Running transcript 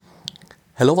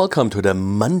Hello, welcome to the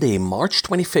Monday, March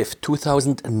 25th,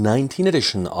 2019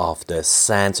 edition of the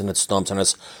SANS and Storm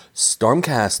Center's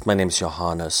StormCast. My name is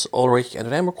Johannes Ulrich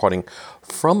and I'm recording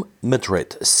from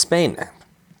Madrid, Spain.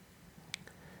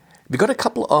 We got a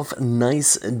couple of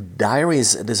nice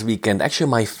diaries this weekend. Actually,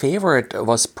 my favorite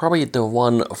was probably the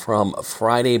one from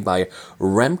Friday by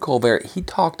Remco, where he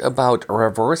talked about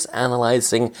reverse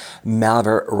analyzing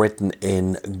malware written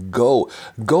in Go.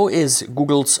 Go is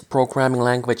Google's programming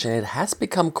language, and it has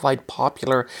become quite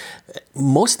popular,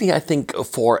 mostly I think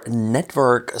for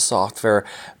network software,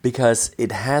 because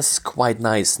it has quite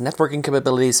nice networking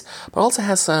capabilities, but also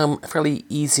has some fairly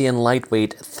easy and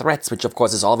lightweight threats, which of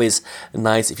course is always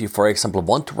nice if you, for example,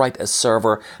 want to write a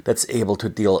server that's able to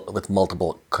deal with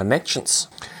multiple connections.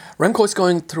 Remco is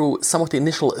going through some of the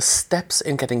initial steps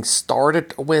in getting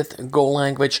started with Go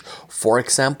language. For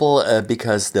example,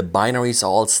 because the binaries are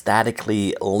all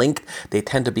statically linked, they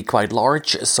tend to be quite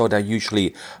large, so they're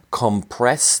usually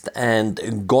compressed,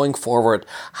 and going forward,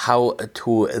 how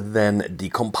to then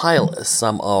decompile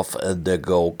some of the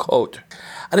Go code.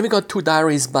 And then we got two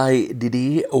diaries by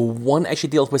Didi. One actually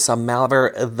deals with some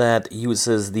malware that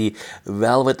uses the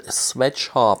Velvet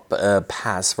Sweatshop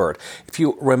password. If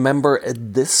you remember,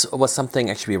 this was something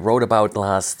actually we wrote about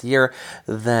last year,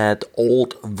 that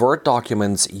old Word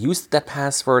documents used that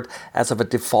password as of a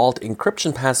default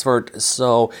encryption password.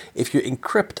 So if you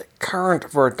encrypt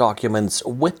current Word documents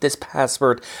with this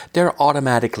password, they're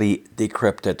automatically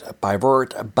decrypted by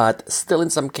Word, but still in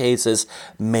some cases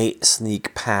may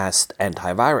sneak past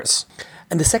antivirus.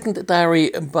 And the second diary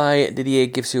by Didier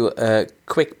gives you a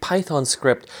quick Python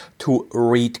script to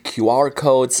read QR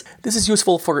codes. This is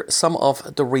useful for some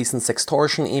of the recent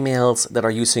sextortion emails that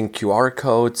are using QR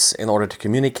codes in order to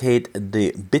communicate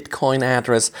the Bitcoin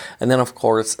address. And then, of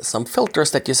course, some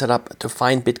filters that you set up to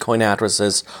find Bitcoin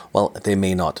addresses, well, they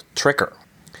may not trigger.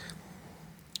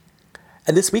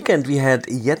 And this weekend we had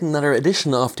yet another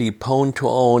edition of the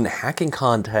Pwn2Own hacking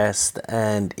contest,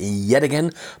 and yet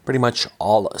again pretty much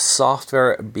all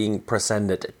software being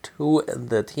presented to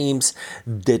the teams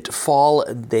did fall.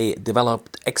 They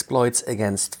developed exploits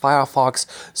against Firefox,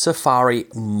 Safari,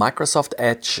 Microsoft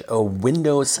Edge,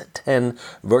 Windows 10,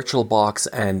 VirtualBox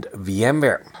and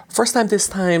VMware. First time this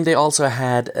time they also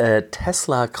had a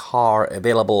Tesla car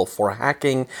available for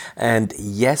hacking, and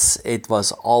yes, it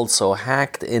was also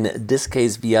hacked, in this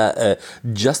case via a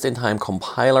just-in-time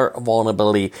compiler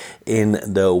vulnerability in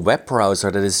the web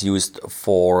browser that is used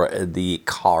for the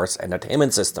car's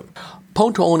entertainment system.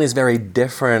 Pwn2Own is very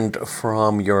different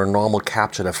from your normal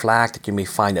capture the flag that you may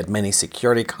find at many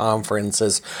security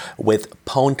conferences. With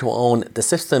Pwn2Own, the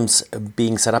systems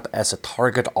being set up as a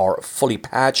target are fully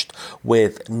patched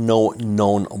with no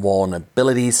known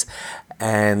vulnerabilities.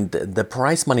 And the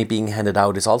prize money being handed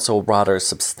out is also rather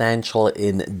substantial.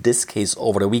 In this case,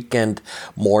 over the weekend,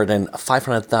 more than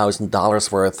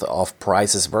 $500,000 worth of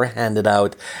prizes were handed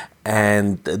out.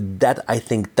 And that, I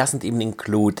think, doesn't even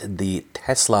include the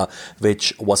Tesla,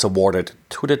 which was awarded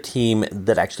to the team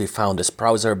that actually found this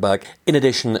browser bug, in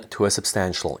addition to a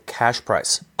substantial cash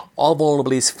prize. All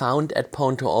vulnerabilities found at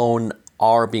Pwn2Own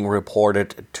are being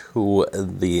reported to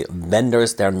the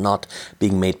vendors. They're not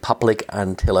being made public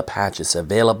until a patch is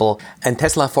available. And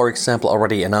Tesla, for example,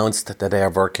 already announced that they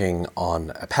are working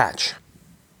on a patch.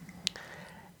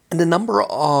 And the number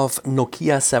of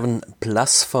Nokia 7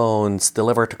 Plus phones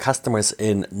delivered to customers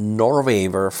in Norway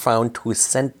were found to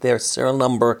send their serial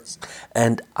numbers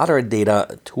and other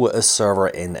data to a server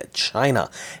in China.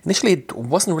 Initially, it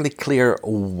wasn't really clear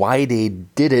why they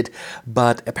did it,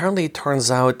 but apparently it turns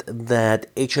out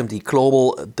that HMD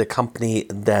Global, the company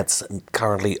that's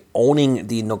currently owning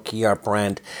the Nokia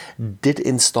brand, did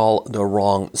install the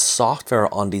wrong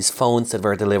software on these phones that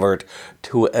were delivered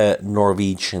to a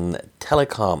Norwegian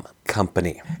telecom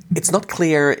company. It's not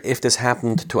clear if this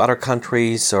happened to other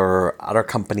countries or other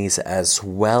companies as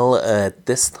well. At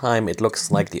this time, it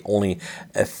looks like the only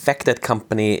affected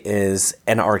company is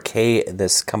NRK,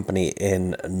 this company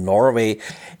in Norway.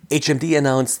 HMD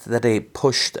announced that they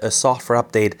pushed a software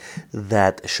update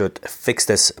that should fix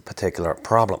this particular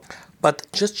problem. But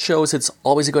just shows it's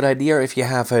always a good idea if you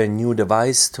have a new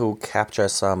device to capture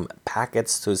some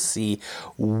packets to see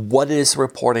what is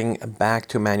reporting back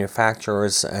to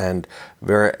manufacturers and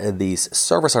where these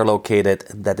servers are located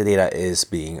that the data is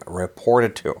being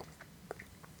reported to.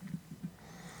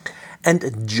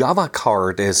 And Java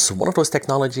Card is one of those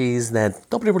technologies that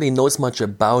nobody really knows much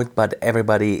about, but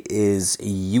everybody is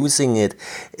using it.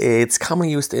 It's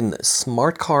commonly used in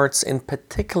smart cards, in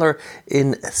particular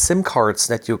in SIM cards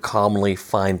that you commonly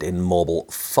find in mobile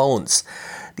phones.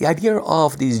 The idea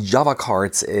of these Java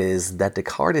cards is that the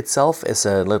card itself is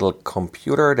a little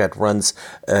computer that runs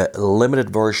a limited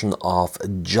version of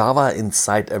Java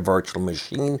inside a virtual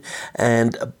machine,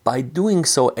 and by doing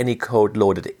so, any code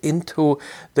loaded into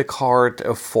the card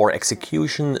for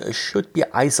execution should be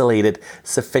isolated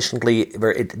sufficiently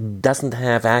where it doesn't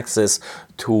have access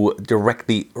to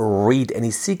directly read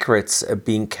any secrets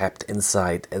being kept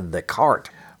inside the card.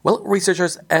 Well,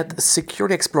 researchers at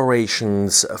Security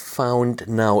Explorations found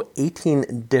now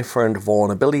 18 different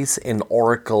vulnerabilities in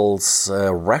Oracle's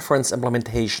reference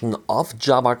implementation of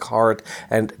Java Card,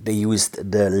 and they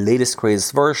used the latest,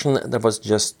 greatest version that was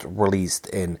just released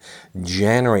in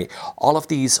January. All of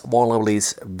these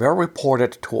vulnerabilities were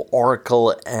reported to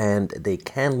Oracle, and they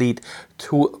can lead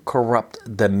to corrupt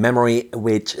the memory,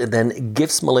 which then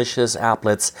gives malicious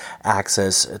applets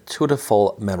access to the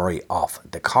full memory of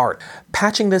the card.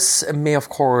 Patching this may, of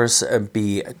course,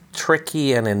 be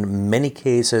tricky and in many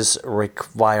cases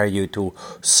require you to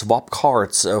swap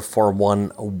cards for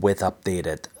one with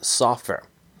updated software.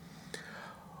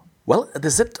 Well,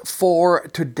 that's it for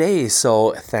today.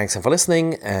 So thanks for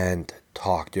listening and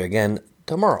talk to you again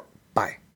tomorrow. Bye.